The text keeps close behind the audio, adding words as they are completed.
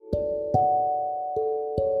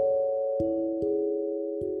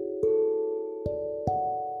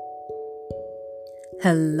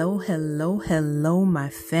Hello, hello, hello, my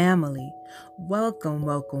family.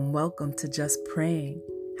 Welcome to Just Praying.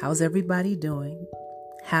 How's everybody doing?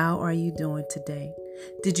 How are you doing today?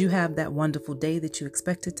 Did you have that wonderful day that you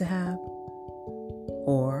expected to have?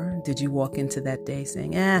 Or did you walk into that day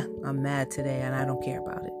saying, I'm mad today and I don't care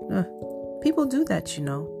about it? People do that,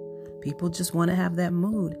 People just want to have that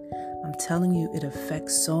mood. I'm telling you, it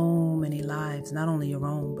affects so many lives, not only your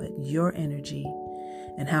own, but your energy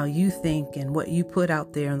and how you think and what you put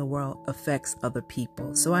out there in the world affects other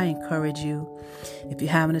people. So I encourage you, if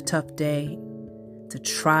you're having a tough day, to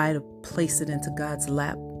try to place it into God's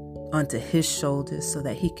lap, onto His shoulders, so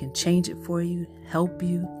that He can change it for you, help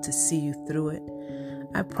you to see you through it.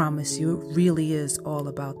 I promise you, it really is all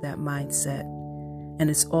about that mindset. And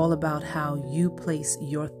it's all about how you place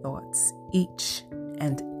your thoughts each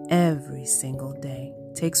and every single day.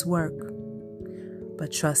 It takes work,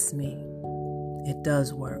 but trust me, it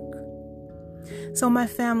does work. So my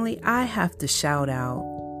family, I have to shout out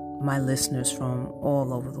my listeners from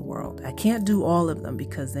all over the world. I can't do all of them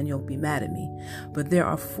because then you'll be mad at me. But there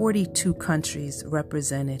are 42 countries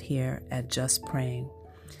represented here at Just Praying.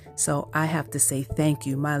 So I have to say thank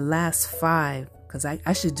you. My last 5, because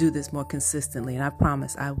I should do this more consistently, and I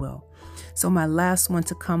promise I will. So my last one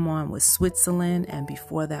to come on was Switzerland, and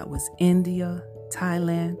before that was India,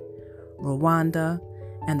 Thailand, Rwanda,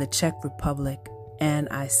 and the Czech Republic. And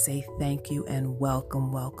I say thank you and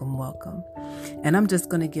welcome. And I'm just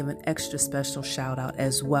going to give an extra special shout out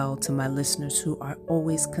as well to my listeners who are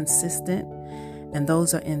always consistent. And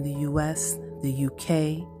those are in the US, the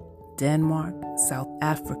UK, Denmark, South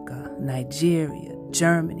Africa, Nigeria,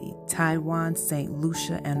 Germany, Taiwan, St.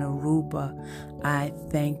 Lucia, and Aruba. I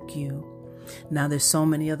thank you. Now there's so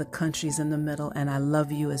many other countries in the middle, and I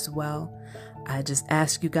love you as well. I just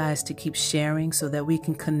ask you guys to keep sharing so that we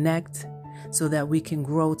can connect, so that we can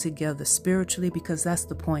grow together spiritually, because that's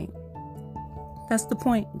the point. That's the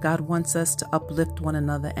point. God wants us to uplift one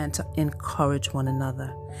another and to encourage one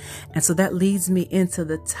another. And so that leads me into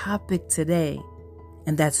the topic today,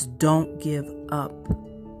 and that's don't give up.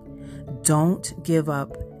 Don't give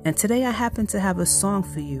up. And today I happen to have a song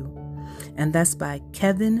for you, and that's by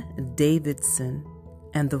Kevin Davidson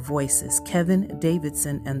and the Voices. Kevin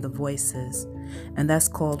Davidson and the Voices. And that's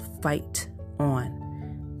called Fight On.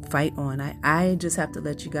 Fight On. I just have to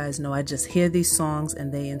let you guys know, I just hear these songs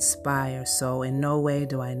and they inspire. So in no way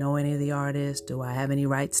do I know any of the artists. Do I have any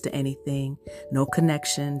rights to anything? No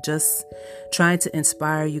connection. Just trying to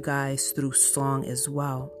inspire you guys through song as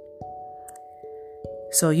well.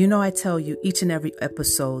 So I tell you each and every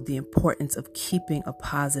episode the importance of keeping a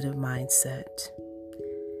positive mindset.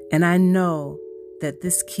 And I know that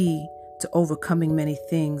this key to overcoming many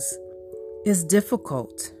things is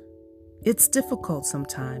difficult. It's difficult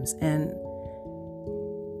sometimes, and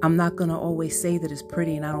I'm not going to always say that it's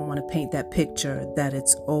pretty, and I don't want to paint that picture that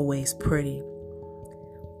it's always pretty.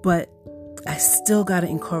 But I still got to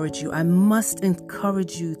encourage you. I must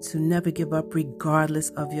encourage you to never give up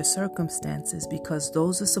regardless of your circumstances, because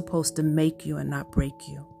those are supposed to make you and not break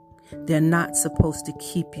you. They're not supposed to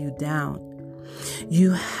keep you down.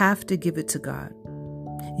 You have to give it to God.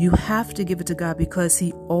 You have to give it to God, because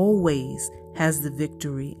He always has the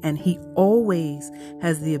victory, and He always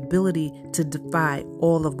has the ability to defy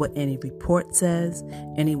all of what any report says,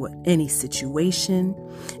 any situation,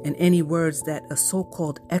 and any words that a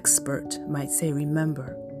so-called expert might say.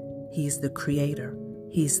 Remember, He's the creator.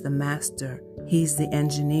 He's the master. He's the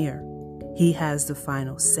engineer. He has the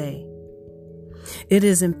final say. It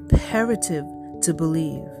is imperative to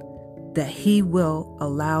believe that He will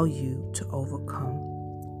allow you to overcome.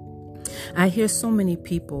 I hear so many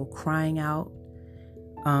people crying out,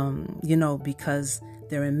 because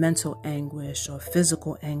they're in mental anguish or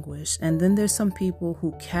physical anguish. And then there's some people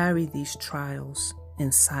who carry these trials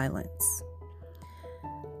in silence.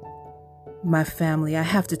 My family, I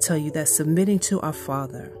have to tell you that submitting to our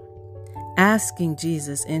Father, asking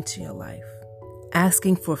Jesus into your life,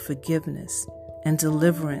 asking for forgiveness and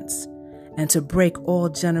deliverance, and to break all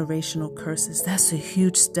generational curses, that's a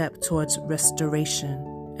huge step towards restoration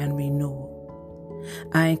and renewal.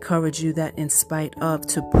 I encourage you that in spite of,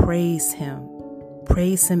 to praise Him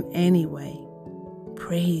anyway.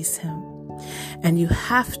 Praise Him. And you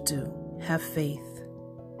have to have faith.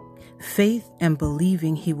 Faith and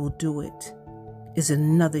believing He will do it is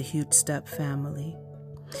another huge step, family.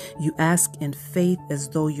 You ask in faith as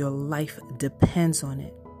though your life depends on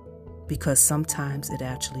it, because sometimes it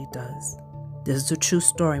actually does. This is a true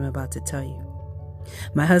story I'm about to tell you.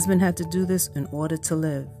 My husband had to do this in order to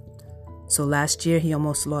live. So last year, he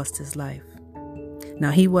almost lost his life. Now,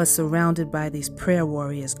 he was surrounded by these prayer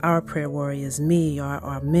warriors, our prayer warriors, me,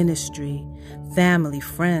 our ministry, family,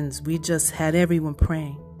 friends. We just had everyone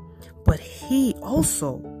praying. But he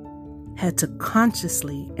also had to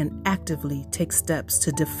consciously and actively take steps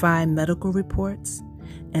to defy medical reports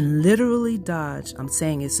and literally dodge, I'm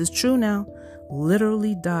saying this is true now,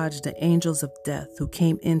 literally dodge the angels of death who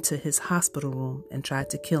came into his hospital room and tried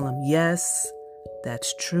to kill him. Yes,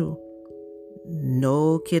 that's true.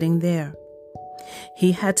 No kidding there.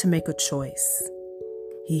 He had to make a choice.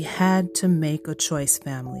 He had to make a choice,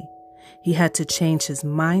 family. He had to change his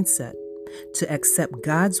mindset to accept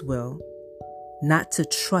God's will, not to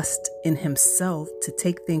trust in himself, to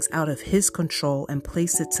take things out of his control and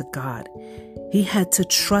place it to God. He had to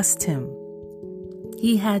trust him.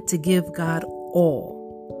 He had to give God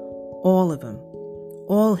all of him,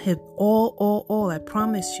 all, I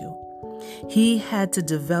promise you. He had to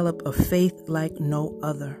develop a faith like no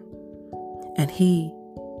other. And he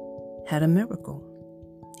had a miracle.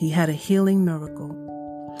 He had a healing miracle.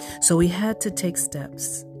 So he had to take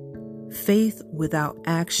steps. Faith without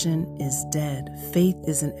action is dead. Faith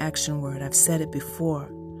is an action word. I've said it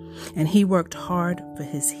before. And he worked hard for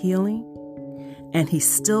his healing, and he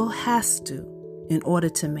still has to in order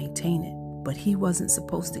to maintain it. But he wasn't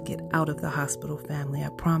supposed to get out of the hospital, family, I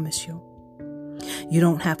promise you. You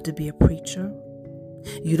don't have to be a preacher.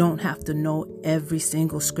 You don't have to know every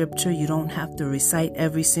single scripture. You don't have to recite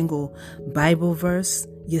every single Bible verse.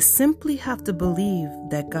 You simply have to believe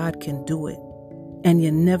that God can do it. And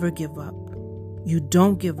you never give up. You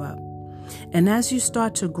don't give up. And as you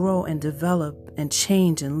start to grow and develop and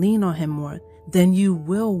change and lean on him more, then you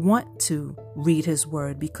will want to read his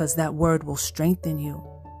word, because that word will strengthen you.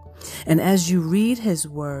 And as you read his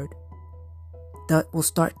word, that will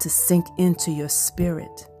start to sink into your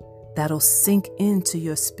spirit. That'll sink into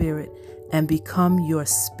your spirit and become your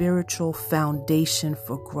spiritual foundation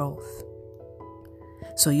for growth.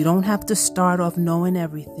 So you don't have to start off knowing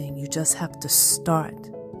everything. You just have to start.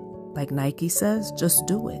 Like Nike says, just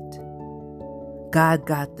do it. God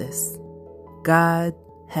got this. God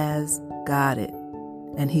has got it.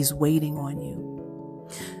 And he's waiting on you.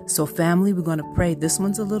 So family, we're going to pray. This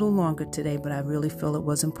one's a little longer today, but I really feel it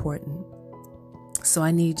was important. So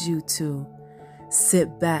I need you to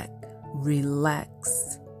sit back,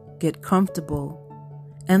 relax, get comfortable,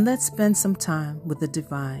 and let's spend some time with the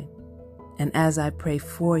divine. And as I pray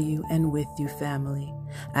for you and with you, family,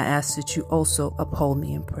 I ask that you also uphold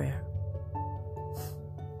me in prayer.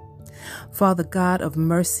 Father God of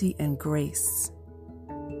mercy and grace,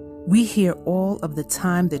 we hear all of the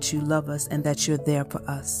time that you love us and that you're there for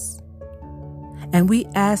us. And we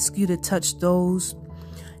ask you to touch those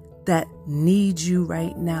that need you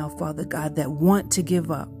right now, Father God, that want to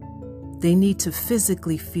give up. They need to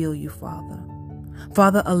physically feel you, Father.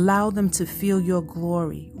 Father, allow them to feel your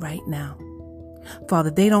glory right now.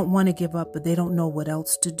 Father, they don't want to give up, but they don't know what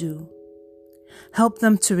else to do. Help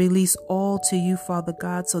them to release all to you, Father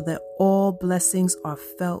God, so that all blessings are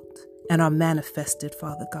felt and are manifested,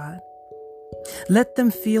 Father God. Let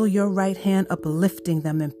them feel your right hand uplifting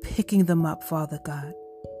them and picking them up, Father God.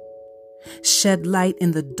 Shed light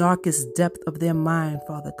in the darkest depth of their mind,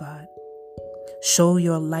 Father God. Show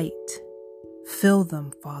your light. Fill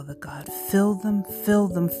them, Father God. Fill them, fill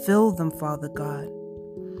them, fill them, Father God.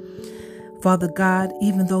 Father God,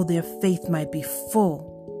 even though their faith might be full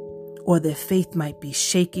or their faith might be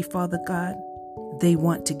shaky, Father God, they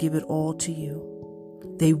want to give it all to you.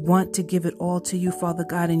 They want to give it all to you, Father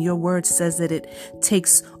God. And your word says that it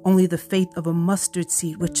takes only the faith of a mustard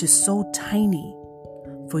seed, which is so tiny,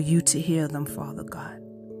 for you to hear them, Father God.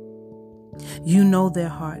 You know their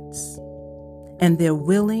hearts, and they're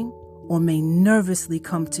willing or may nervously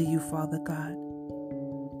come to you, Father God.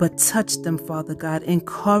 But touch them, Father God.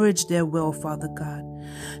 Encourage their will, Father God.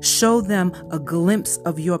 Show them a glimpse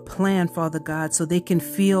of your plan, Father God, so they can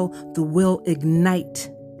feel the will ignite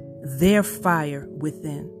their fire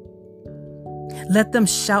within. Let them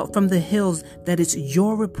shout from the hills that it's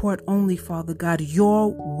your report only, Father God,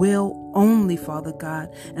 your will only, Father God,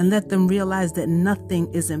 and let them realize that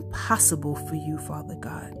nothing is impossible for you, Father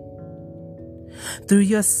God. Through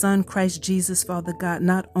your Son, Christ Jesus, Father God,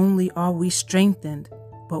 not only are we strengthened,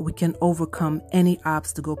 but we can overcome any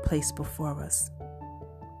obstacle placed before us.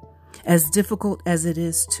 As difficult as it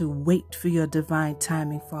is to wait for your divine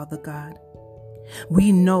timing, Father God,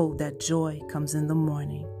 we know that joy comes in the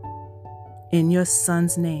morning. In your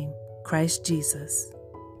Son's name, Christ Jesus,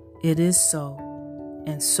 it is so,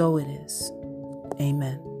 and so it is.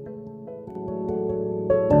 Amen.